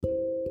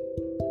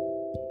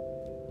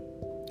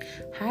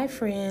Hi,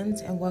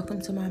 friends, and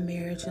welcome to my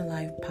Marriage and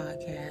Life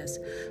podcast.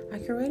 I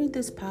created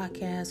this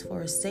podcast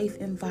for a safe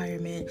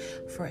environment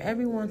for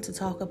everyone to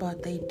talk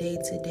about their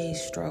day-to-day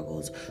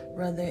struggles,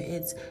 whether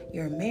it's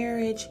your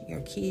marriage,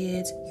 your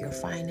kids, your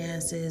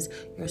finances,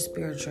 your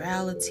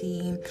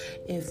spirituality,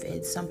 if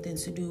it's something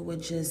to do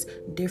with just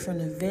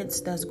different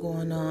events that's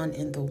going on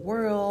in the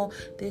world.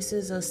 This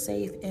is a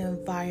safe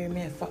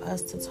environment for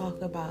us to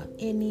talk about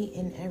any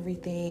and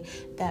everything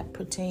that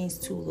pertains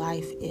to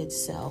life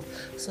itself.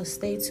 So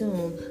stay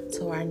tuned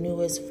to our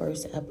newest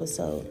first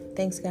episode.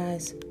 Thanks,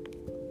 guys.